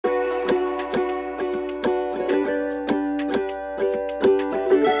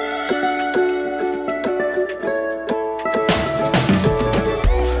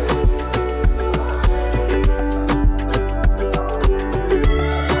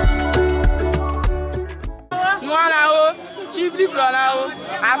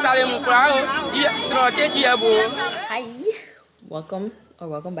Hi,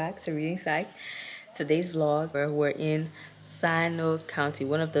 welcome back to Reading Side. Today's vlog, we're in Sinoe County,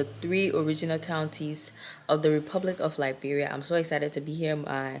 one of the 3 original counties of the Republic of Liberia. I'm so excited to be here.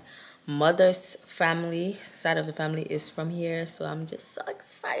 My mother's family, side of the family, is from here, so I'm just so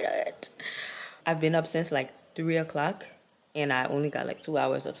excited. I've been up since like 3 o'clock and I only got like 2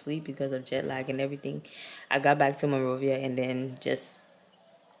 hours of sleep because of jet lag and everything. I got back to Monrovia and then just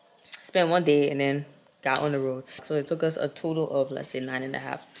spent one day and then got on the road. So it took us a total of, let's say,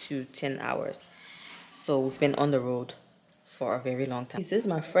 9.5 to 10 hours. So we've been on the road for a very long time. This is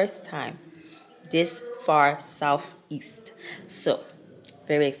my first time this far southeast. So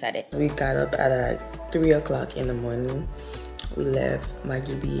very excited. We got up at like 3 o'clock in the morning. We left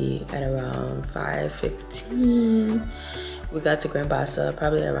Magibi at around 5:15. We got to Grand Bassa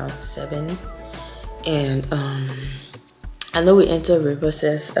probably around 7. And I know we entered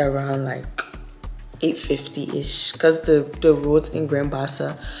Riverses around like 8:50-ish, because the roads in Grand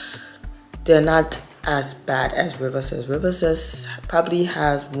Bassa, they're not as bad as Riverses. Riverses probably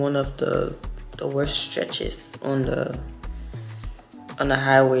has one of the worst stretches on the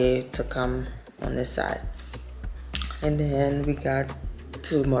highway to come on this side. And then we got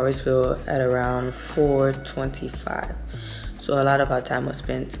to Morrisville at around 4:25. So a lot of our time was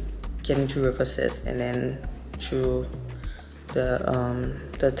spent getting to Riverses and then through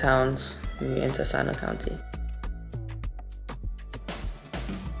the towns when you enter Sinoe County.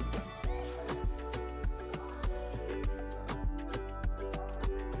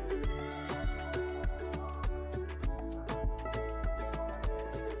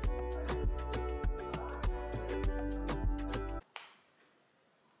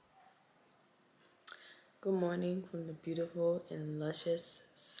 Good morning from the beautiful and luscious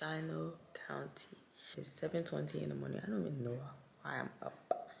Sinoe County. It's 7:20 in the morning. I don't even know why I'm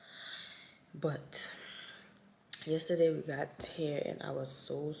up. But yesterday we got here and I was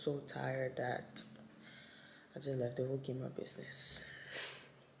so tired that I just left the whole game of business.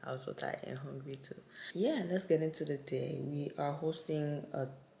 I was so tired and hungry too. Yeah, let's get into the day. We are hosting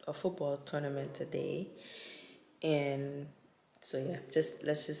a football tournament today. And so yeah,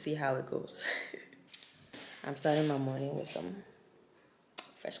 let's just see how it goes. I'm starting my morning with some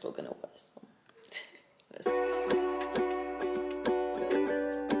fresh coconut water. So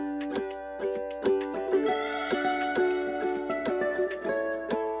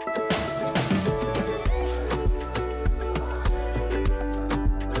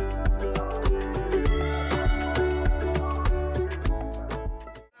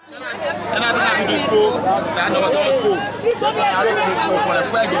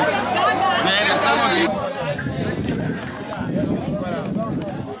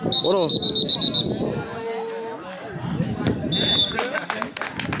Hold on.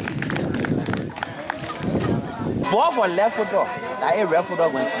 Ball for left foot dog. That ain't left foot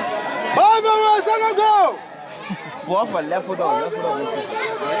dog went. Ball go! Ball for left foot dog. Left foot dog went.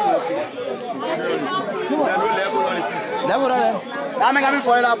 Left foot dog. I'm coming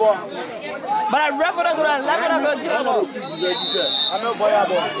for that ball. But I left foot dog. Left foot dog. I'm not for that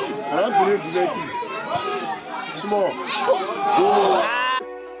ball. I'm going to do it. Small.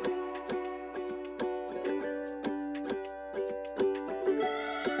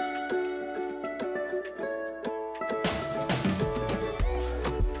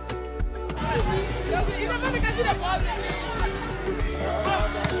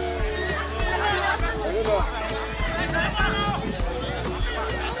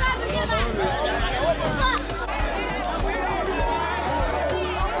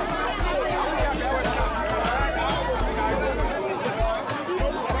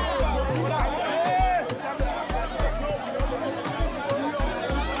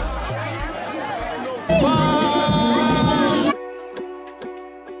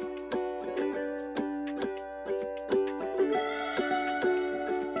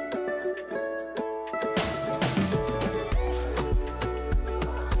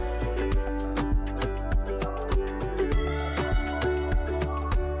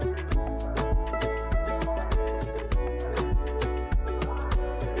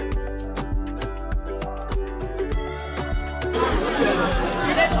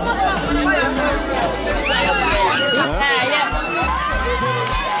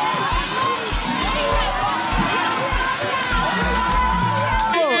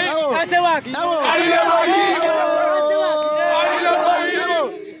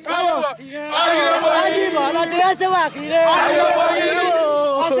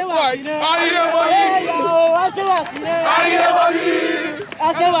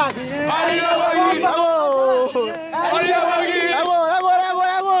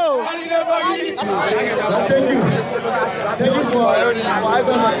 Thank you. Thank you for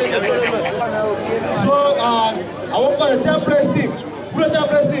So, I want for the 10th place team. Who the 10th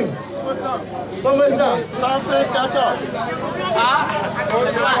place team? Somewhere Samson Kata.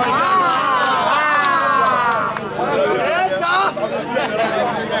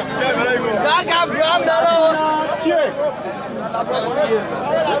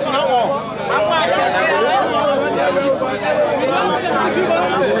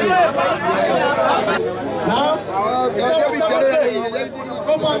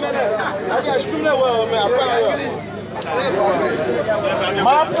 Come on, man. I got extremely well, man.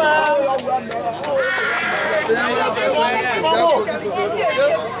 My friend.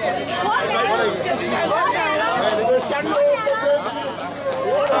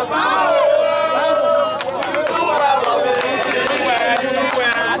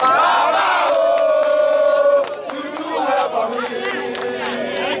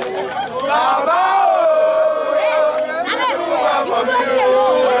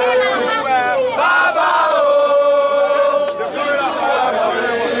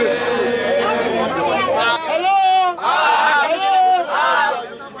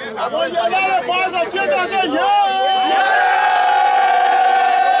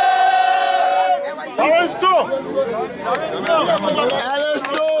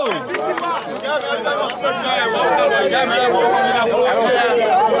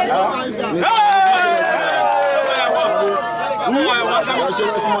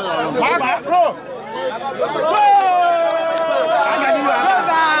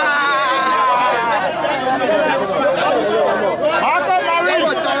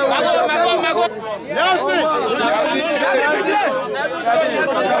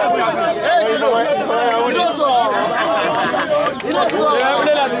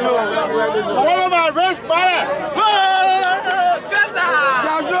 Follow my race, brother.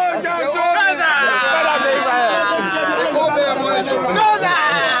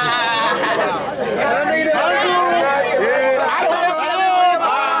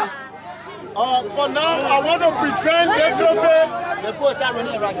 For now, I want to present the trophy.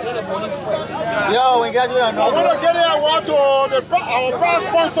 Yo, we got you. I want to get it. I want to our proud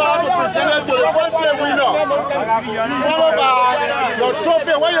sponsor to present it to the first place winner. Followed by your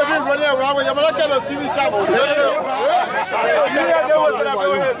trophy. Where you've been running around with your mother Stevie Chapel.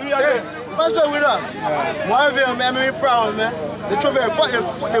 First place winner. One of them, I'm very proud, man. The trophy, the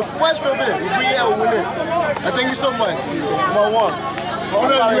first trophy, we bring it out, we win it. I thank you so much. Number one. What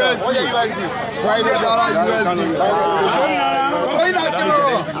are USD? Right there, shout out USD. Oh, you not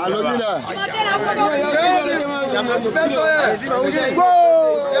tomorrow. I love you now.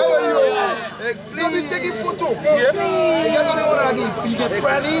 So we taking photo. See? You guys only want to get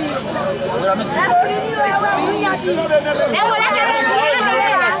press.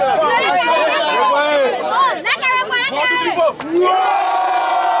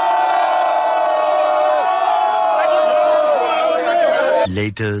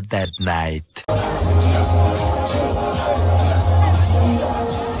 Later that night.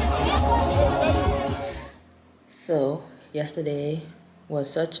 So, yesterday was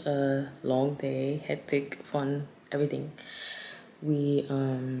such a long day, hectic, fun, everything. We,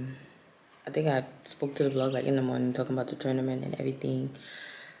 I think I spoke to the vlog like in the morning talking about the tournament and everything.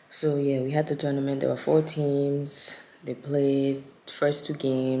 So yeah, we had the tournament. There were 4 teams. They played first 2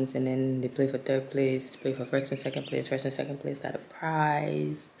 games and then they played for 3rd place, played for 1st and 2nd place. 1st and 2nd place got a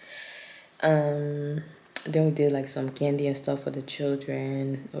prize. Then we did like some candy and stuff for the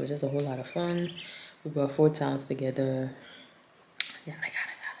children. It was just a whole lot of fun. We brought 4 towns together. Yeah,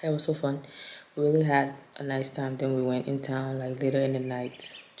 it was so fun. We really had a nice time. Then we went in town like later in the night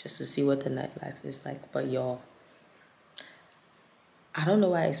just to see what the nightlife is like. But y'all, I don't know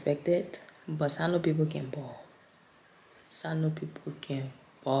what I expected, but Sinoe people can ball. Sinoe people can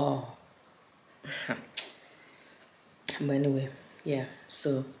ball. But anyway, yeah,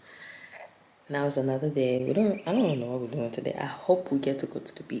 so now it's another day. I don't know what we're doing today. I hope we get to go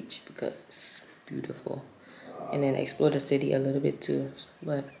to the beach because it's beautiful, and then explore the city a little bit too.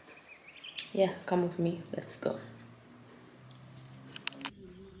 But yeah, come with me, let's go.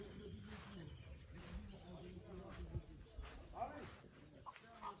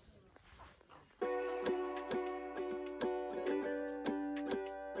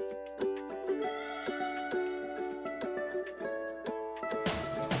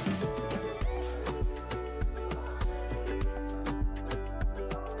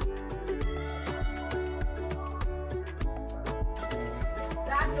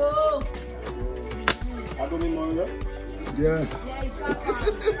 Yeah.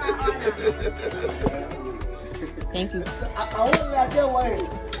 Thank you. I want to get away.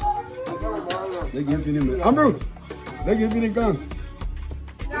 They give you the Amber. They give you the gun.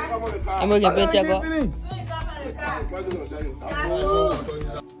 Amber get better go.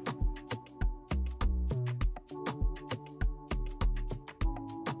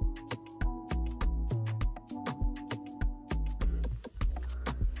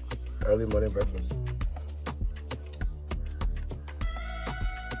 Early morning breakfast.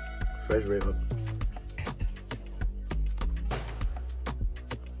 Fresh red hook.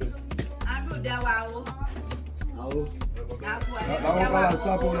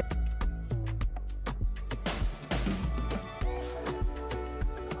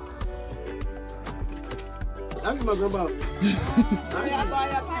 That's my grandma.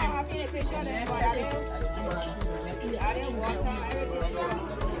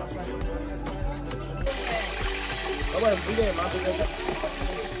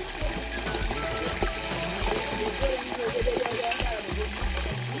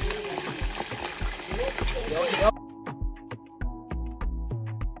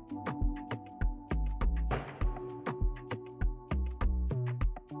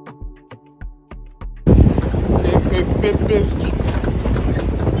 Mississippi Street.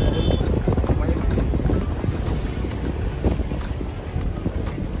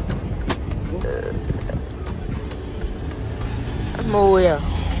 Moya.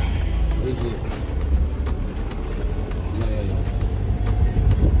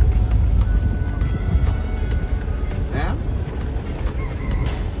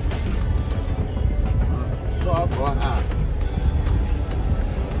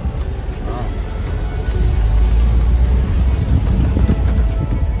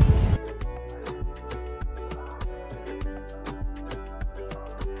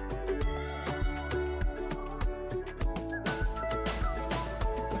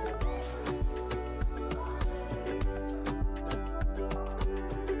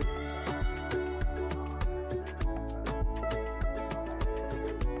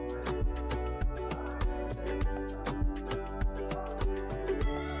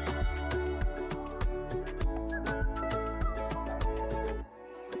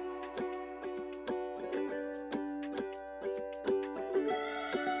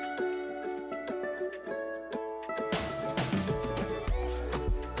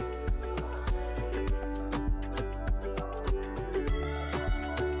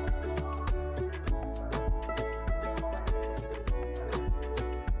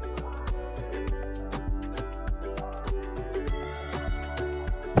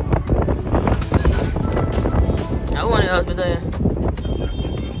 I want to hospital here.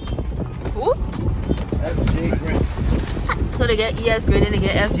 Who? FJ Grant. So they get ES grade and they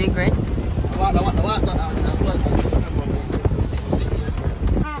get FJ grade.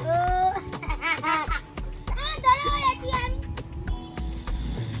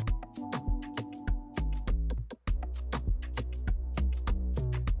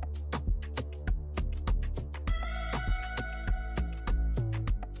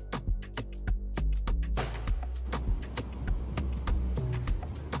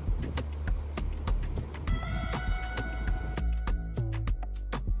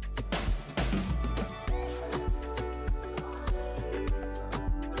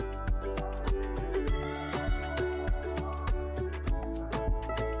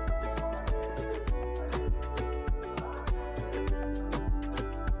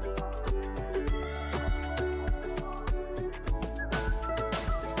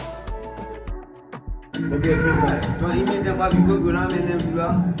 Quand il met d'abord du gogo là, mais n'aime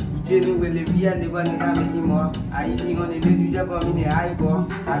pas. Il tient nous les biens de quoi nous t'as mis moi. Aïe, si on est deux du diable comme il est aïe quoi.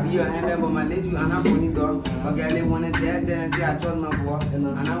 Abi yo hembe bo male du ana boni do. Ogale wona te tendency a ton ma bo.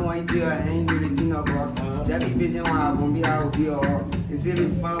 Ana won ti yo hen du le dino ko. Jabi beje wa bombi a obi o. Ese le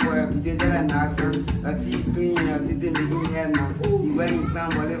fan boy bi de la na accent. Ati clean ya ti de me do head na. I when plan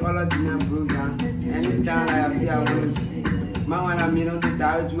wale all of the program. Anytime I feel I want to see. Ma wana mi no to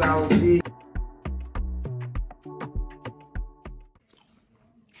ta ju a obi.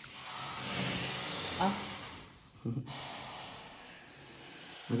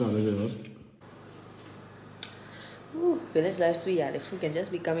 That's all it is. Ooh, village life sweet, yeah. The food can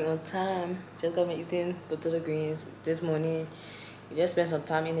just be coming on time. Just got me eating potato greens this morning. We just spent some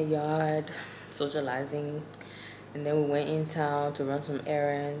time in the yard, socializing. And then we went in town to run some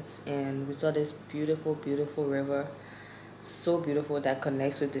errands. And we saw this beautiful, beautiful river. So beautiful that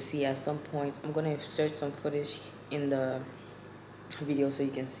connects with the sea at some point. I'm going to insert some footage in the video so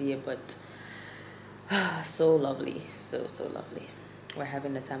you can see it. But so lovely. So lovely. We're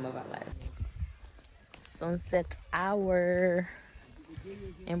having the time of our lives. Sunset hour.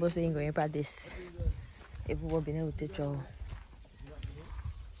 And we're seeing going practice. If we will be able to show.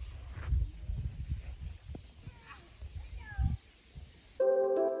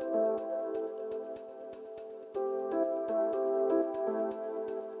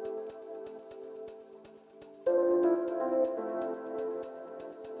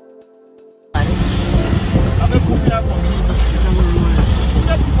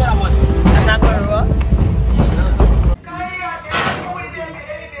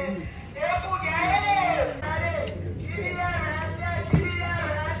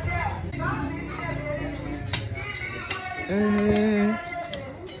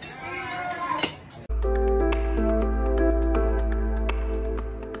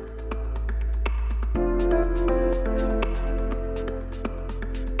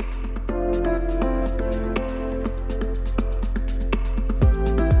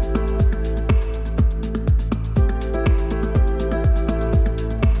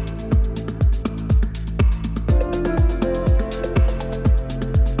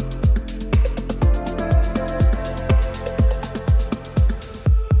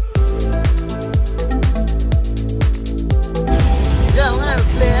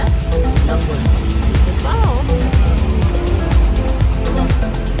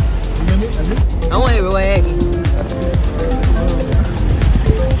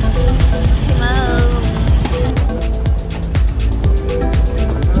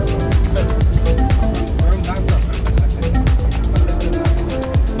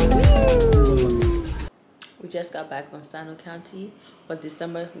 Just got back from Sinoe County, but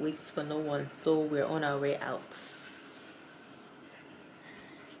December waits for no one, so we're on our way out.